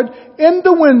cord in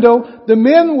the window the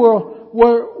men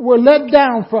were let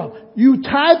down from. You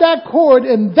tie that cord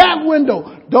in that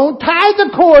window. Don't tie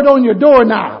the cord on your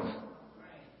doorknob.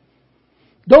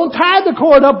 Don't tie the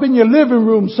cord up in your living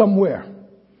room somewhere.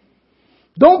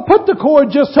 Don't put the cord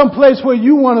just someplace where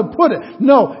you want to put it.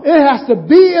 No, it has to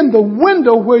be in the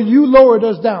window where you lowered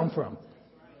us down from.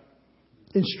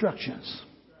 Instructions.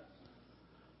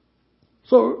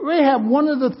 So Rahab, one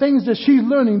of the things that she's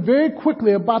learning very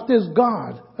quickly about this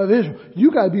God of Israel,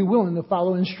 you got to be willing to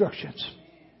follow instructions.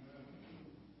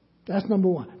 That's number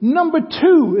one. Number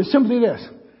two is simply this.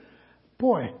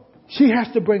 Boy, she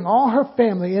has to bring all her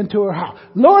family into her house.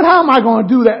 Lord, how am I going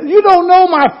to do that? You don't know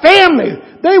my family.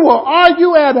 They will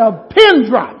argue at a pin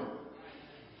drop.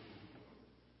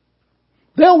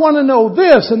 They'll want to know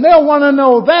this and they'll want to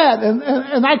know that.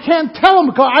 And I can't tell them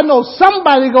because I know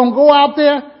somebody's going to go out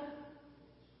there.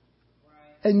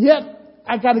 And yet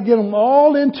I got to get them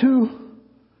all into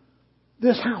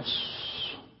this house.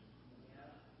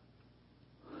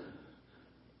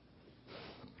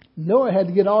 Noah had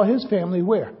to get all his family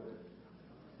where?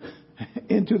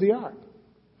 Into the ark.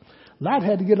 Lot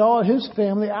had to get all his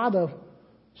family out of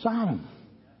Sodom.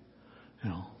 You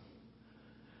know.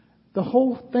 The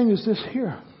whole thing is this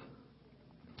here.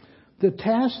 The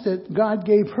task that God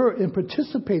gave her in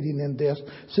participating in this,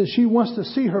 since she wants to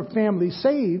see her family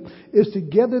saved, is to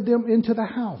gather them into the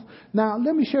house. Now,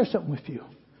 let me share something with you.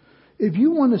 If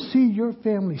you want to see your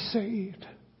family saved,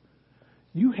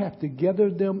 you have to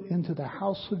gather them into the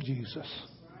house of Jesus.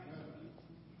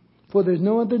 For there's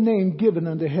no other name given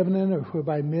under heaven and earth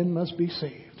whereby men must be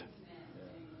saved.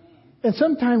 And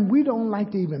sometimes we don't like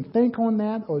to even think on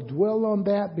that or dwell on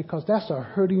that, because that's a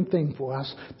hurting thing for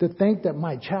us, to think that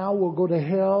my child will go to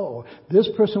hell, or this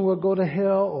person will go to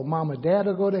hell, or mom and dad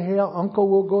will go to hell, uncle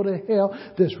will go to hell,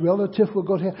 this relative will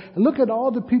go to hell. And look at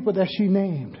all the people that she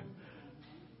named.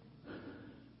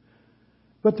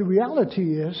 But the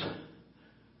reality is,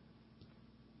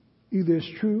 either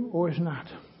it's true or it's not.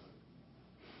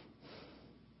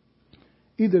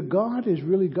 Either God is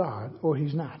really God or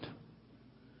he's not.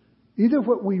 Either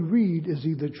what we read is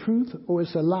either truth or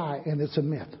it's a lie and it's a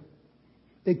myth.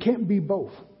 It can't be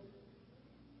both.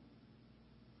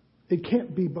 It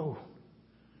can't be both.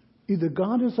 Either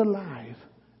God is alive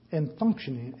and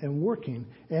functioning and working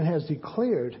and has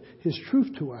declared his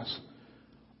truth to us,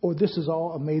 or this is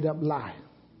all a made-up lie.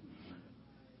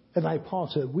 And like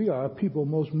Paul said, we are a people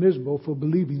most miserable for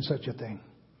believing such a thing.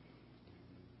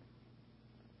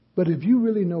 But if you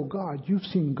really know God, you've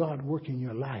seen God work in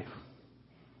your life.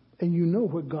 And you know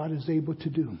what God is able to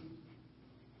do.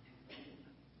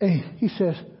 And he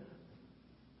says,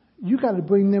 you got to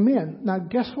bring them in. Now,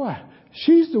 guess what?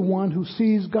 She's the one who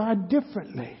sees God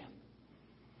differently.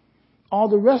 All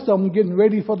the rest of them getting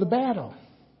ready for the battle.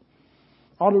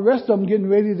 All the rest of them getting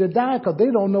ready to die because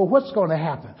they don't know what's going to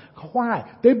happen.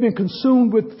 Why? They've been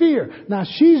consumed with fear. Now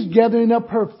she's gathering up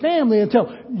her family and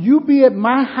tell, you be at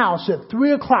my house at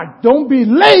 3:00. Don't be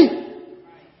late.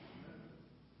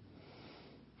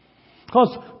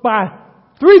 Because by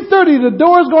 3:30, the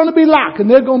door is going to be locked, and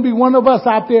there's going to be one of us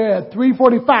out there at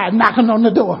 3:45 knocking on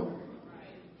the door.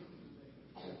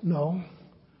 No.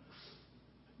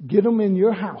 Get them in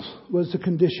your house was the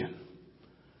condition.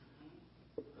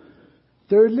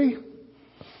 Thirdly,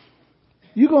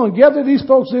 you're going to gather these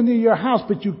folks into your house,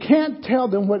 but you can't tell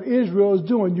them what Israel is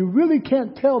doing. You really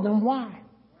can't tell them why.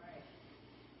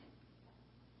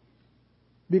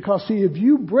 Because, see, if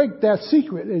you break that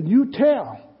secret and you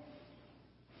tell,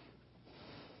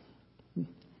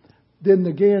 then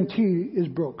the guarantee is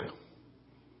broke.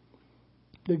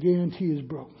 The guarantee is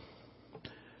broke.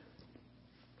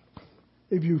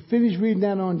 If you finish reading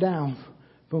that on down,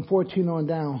 from 14 on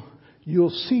down, you'll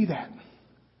see that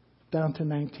down to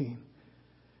 19.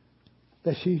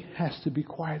 That she has to be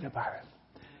quiet about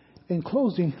it. In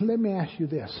closing, let me ask you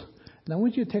this. And I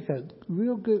want you to take a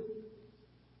real good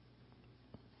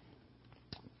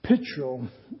pictorial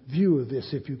view of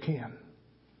this if you can.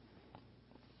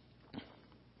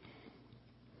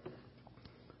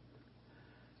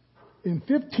 In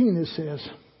 15 it says,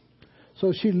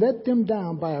 so she let them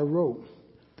down by a rope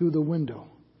through the window,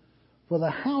 for the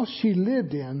house she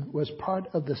lived in was part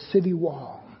of the city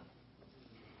wall.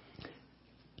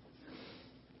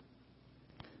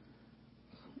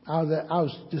 I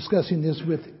was discussing this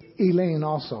with Elaine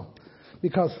also,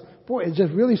 because, boy, it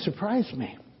just really surprised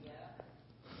me.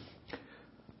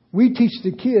 We teach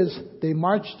the kids, they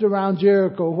marched around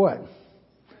Jericho, what?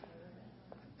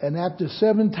 And after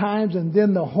 7 times, and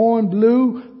then the horn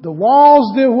blew, the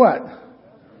walls did what?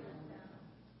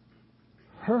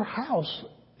 Her house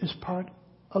is part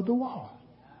of the wall.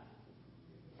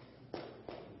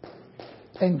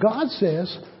 And God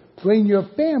says, bring your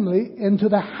family into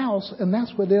the house, and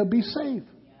that's where they'll be saved.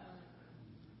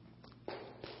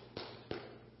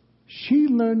 She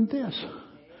learned this.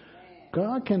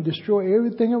 God can destroy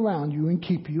everything around you and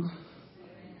keep you.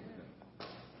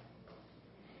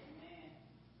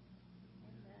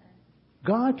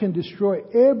 God can destroy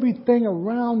everything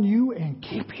around you and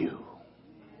keep you.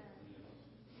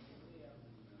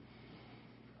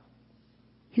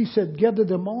 He said, gather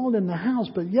them all in the house,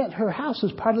 but yet her house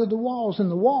is part of the walls, and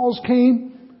the walls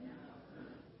came,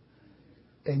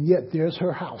 and yet there's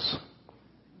her house.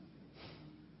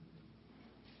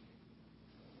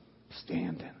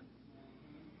 Standing.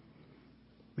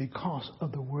 Because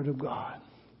of the Word of God.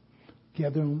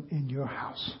 Gather them in your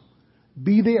house.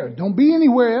 Be there. Don't be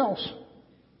anywhere else.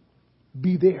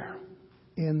 Be there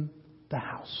in the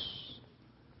house.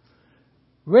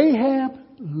 Rahab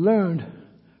learned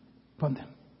from them.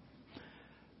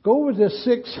 Go over to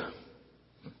 6.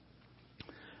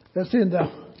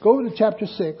 Go over to chapter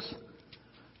 6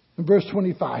 and verse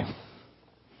 25.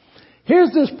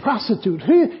 Here's this prostitute.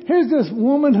 Here's this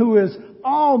woman who is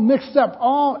all mixed up,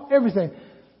 everything.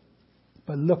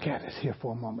 But look at it here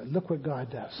for a moment. Look what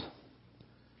God does.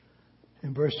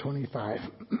 In verse 25.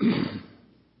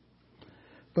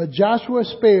 But Joshua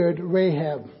spared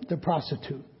Rahab the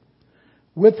prostitute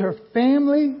with her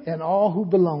family and all who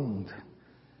belonged.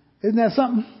 Isn't that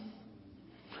something?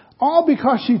 All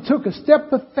because she took a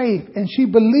step of faith and she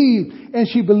believed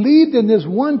in this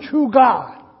one true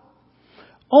God.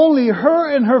 Only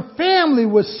her and her family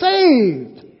was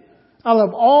saved out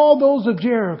of all those of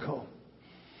Jericho.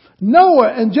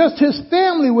 Noah and just his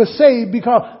family was saved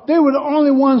because they were the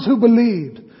only ones who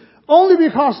believed. Only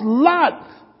because Lot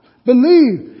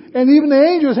believed, and even the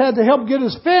angels had to help get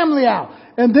his family out.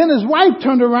 And then his wife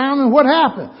turned around, and what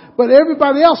happened? But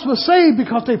everybody else was saved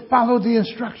because they followed the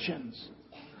instructions.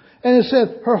 And it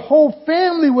said her whole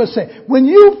family was saved. When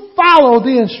you follow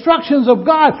the instructions of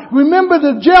God, remember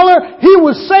the jailer, he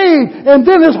was saved, and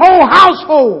then his whole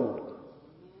household.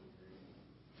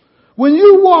 When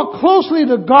you walk closely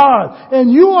to God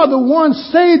and you are the one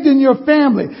saved in your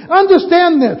family,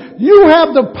 understand this. You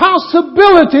have the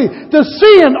possibility to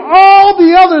seeing all the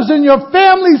others in your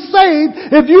family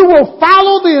saved if you will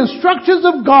follow the instructions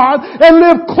of God and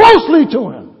live closely to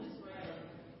Him.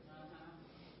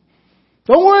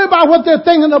 Don't worry about what they're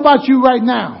thinking about you right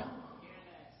now.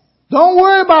 Don't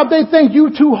worry about they think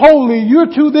you too holy, you're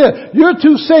too this, you're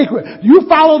too sacred. You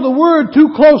follow the Word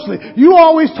too closely. You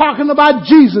always talking about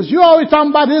Jesus. You always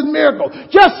talking about His miracle.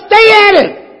 Just stay at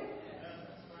it.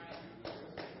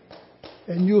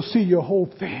 And you'll see your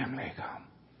whole family come.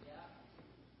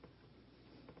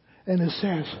 And it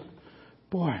says,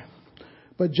 boy,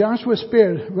 but Joshua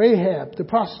spared Rahab, the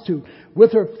prostitute,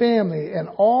 with her family and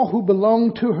all who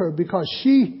belonged to her because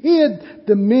she hid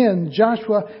the men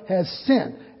Joshua had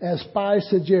sent as spies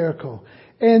to Jericho.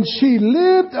 And she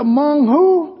lived among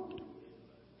who?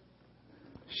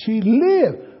 She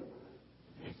lived.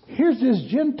 Here's this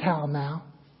Gentile now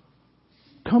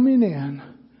coming in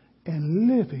and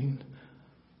living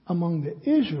among the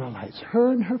Israelites,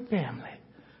 her and her family.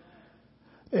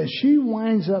 As she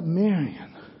winds up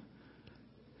marrying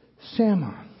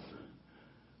Salmon,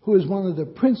 who is one of the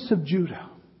prince of Judah.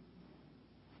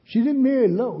 She didn't marry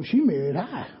low, she married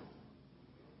high.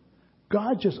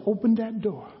 God just opened that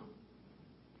door.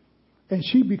 And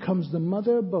she becomes the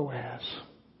mother of Boaz,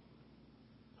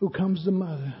 who becomes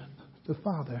the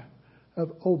father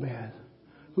of Obed,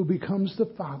 who becomes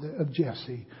the father of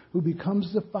Jesse, who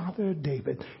becomes the father of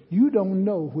David. You don't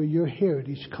know where your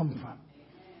heritage comes from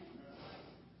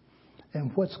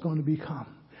and what's going to become.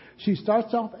 She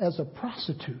starts off as a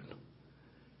prostitute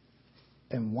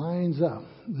and winds up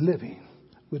living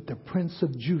with the prince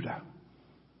of Judah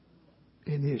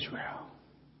in Israel.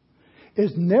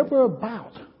 It's never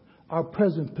about our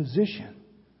present position.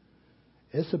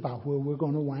 It's about where we're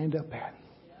going to wind up at.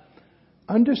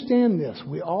 Understand this.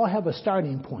 We all have a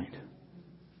starting point.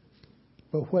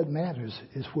 But what matters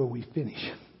is where we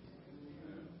finish.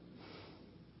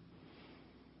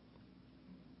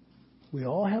 We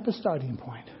all have a starting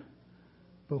point.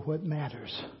 But what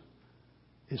matters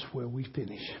is where we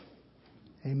finish.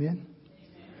 Amen?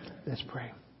 Let's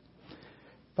pray.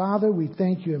 Father, we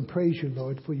thank you and praise you,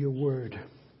 Lord, for your word.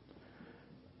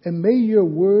 And may your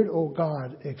word, oh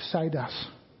God, excite us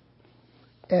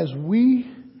as we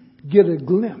get a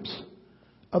glimpse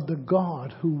of the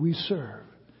God who we serve.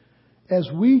 As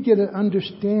we get an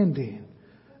understanding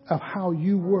of how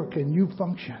you work and you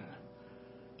function.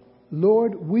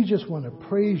 Lord, we just want to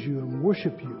praise you and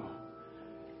worship you.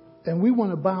 And we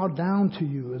want to bow down to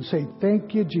you and say,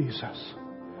 thank you, Jesus.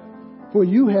 For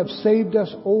you have saved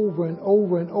us over and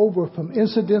over and over from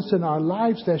incidents in our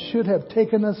lives that should have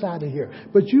taken us out of here.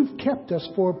 But you've kept us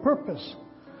for a purpose.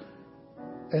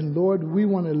 And Lord, we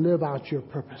want to live out your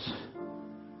purpose.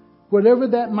 Whatever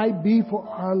that might be for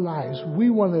our lives, we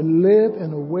want to live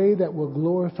in a way that will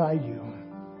glorify you.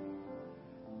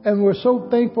 And we're so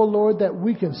thankful, Lord, that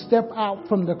we can step out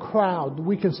from the crowd.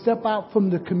 We can step out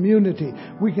from the community.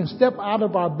 We can step out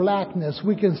of our blackness.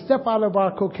 We can step out of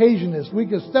our Caucasianness. We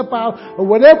can step out of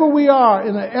whatever we are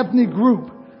in an ethnic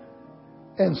group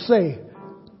and say,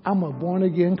 I'm a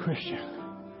born-again Christian.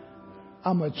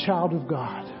 I'm a child of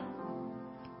God.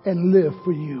 And live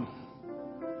for you.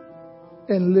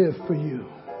 And live for you.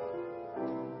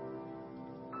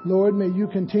 Lord, may you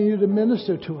continue to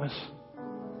minister to us.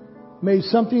 May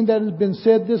something that has been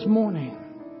said this morning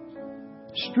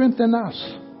strengthen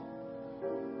us.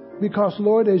 Because,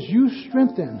 Lord, as you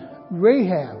strengthen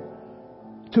Rahab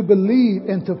to believe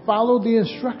and to follow the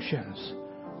instructions,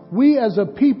 we as a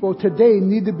people today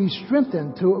need to be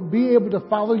strengthened to be able to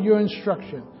follow your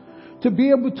instruction, to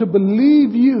be able to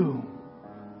believe you,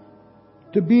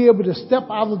 to be able to step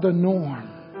out of the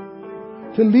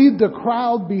norm, to leave the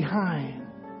crowd behind,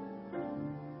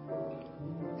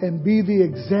 and be the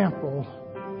example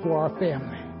for our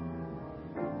family.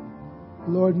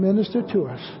 Lord, minister to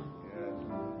us.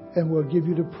 And we'll give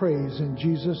you the praise in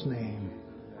Jesus' name.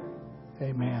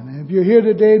 Amen. And if you're here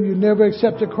today and you never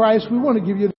accepted Christ, we want to give you